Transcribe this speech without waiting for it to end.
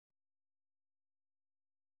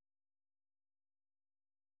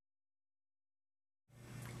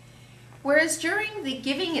Whereas during the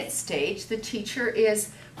giving it stage, the teacher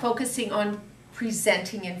is focusing on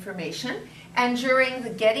presenting information. And during the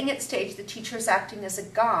getting it stage, the teacher is acting as a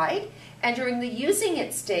guide. And during the using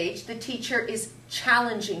it stage, the teacher is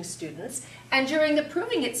challenging students. And during the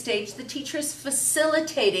proving it stage, the teacher is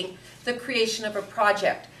facilitating the creation of a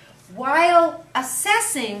project. While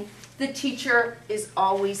assessing, the teacher is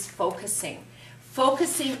always focusing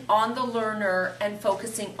on the learner and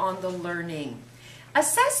focusing on the learning.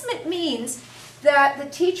 Assessment means that the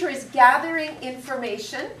teacher is gathering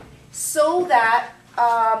information so that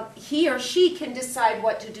he or she can decide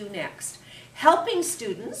what to do next, helping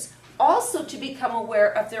students also to become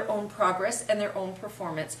aware of their own progress and their own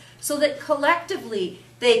performance so that collectively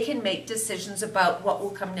they can make decisions about what will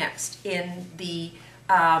come next in the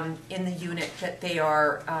unit that they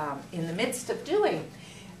are in the midst of doing.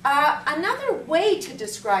 Another way to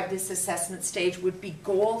describe this assessment stage would be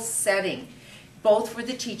goal setting, both for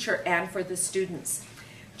the teacher and for the students.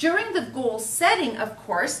 During the goal setting, of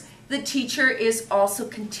course, the teacher is also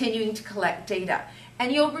continuing to collect data.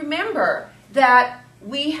 And you'll remember that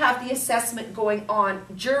we have the assessment going on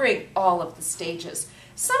during all of the stages.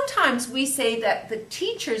 Sometimes we say that the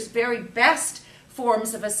teacher's very best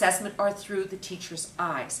forms of assessment are through the teacher's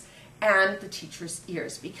eyes and the teacher's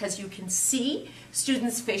ears, because you can see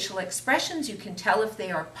students' facial expressions, you can tell if they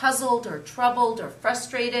are puzzled or troubled or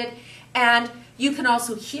frustrated, and you can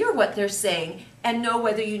also hear what they're saying and know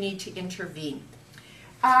whether you need to intervene.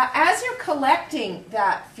 As you're collecting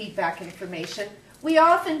that feedback information, we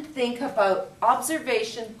often think about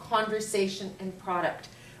observation, conversation, and product.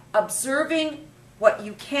 Observing what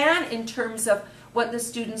you can in terms of what the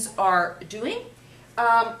students are doing,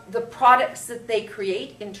 the products that they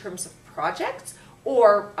create in terms of projects,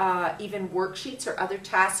 or even worksheets or other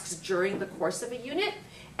tasks during the course of a unit,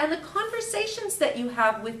 and the conversations that you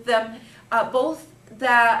have with them, both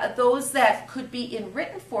those that could be in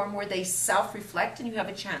written form where they self-reflect and you have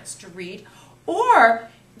a chance to read, or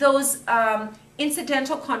those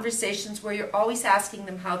incidental conversations where you're always asking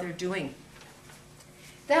them how they're doing.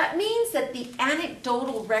 That means that the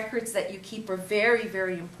anecdotal records that you keep are very,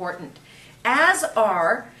 very important, as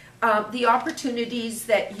are the opportunities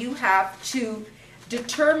that you have to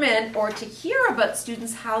determine or to hear about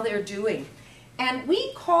students, how they're doing. And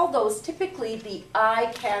we call those typically the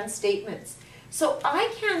I can statements. So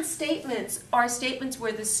I can statements are statements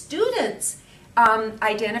where the students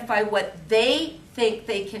identify what they think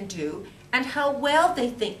they can do and how well they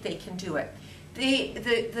think they can do it.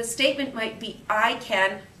 The statement might be, I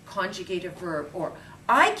can conjugate a verb, or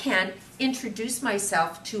I can introduce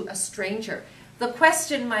myself to a stranger. The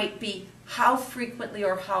question might be, how frequently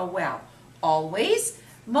or how well? Always,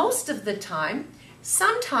 most of the time,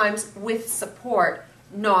 sometimes with support,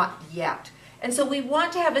 not yet. And so we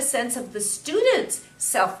want to have a sense of the student's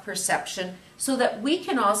self-perception so that we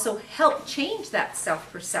can also help change that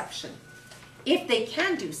self-perception, if they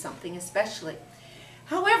can do something especially.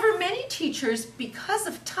 However, many teachers, because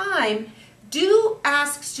of time, do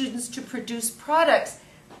ask students to produce products,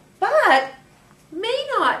 but may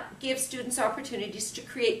not give students opportunities to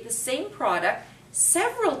create the same product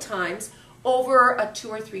several times over a 2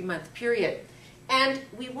 or 3 month period. And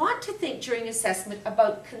we want to think during assessment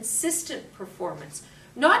about consistent performance,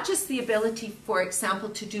 not just the ability, for example,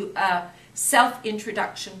 to do a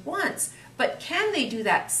self-introduction once, but can they do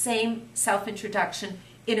that same self-introduction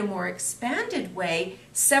in a more expanded way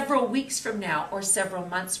several weeks from now or several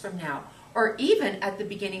months from now, or even at the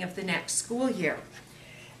beginning of the next school year.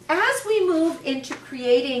 As we move into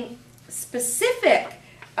creating specific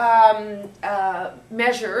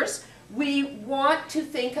measures, we want to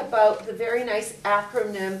think about the very nice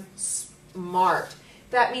acronym SMART.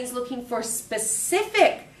 That means looking for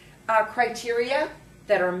specific criteria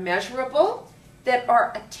that are measurable, that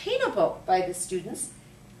are attainable by the students,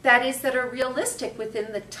 that is, that are realistic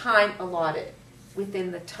within the time allotted.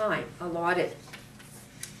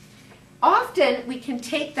 Often we can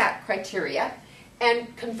take that criteria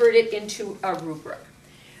and convert it into a rubric.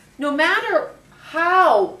 No matter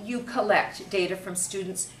how you collect data from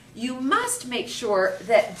students, you must make sure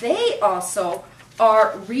that they also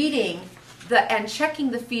are reading and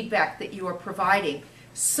checking the feedback that you are providing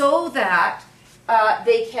so that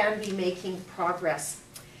they can be making progress.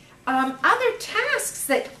 Other tasks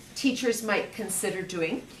that teachers might consider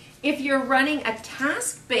doing, if you're running a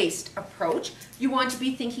task-based approach, you want to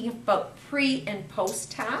be thinking about pre- and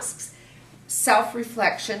post-tasks,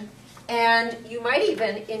 self-reflection, and you might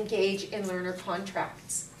even engage in learner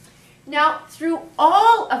contracts. Now, through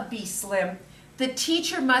all of BSLIM, the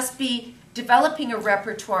teacher must be developing a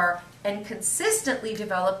repertoire and consistently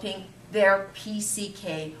developing their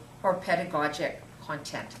PCK, or pedagogic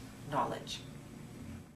content. knowledge.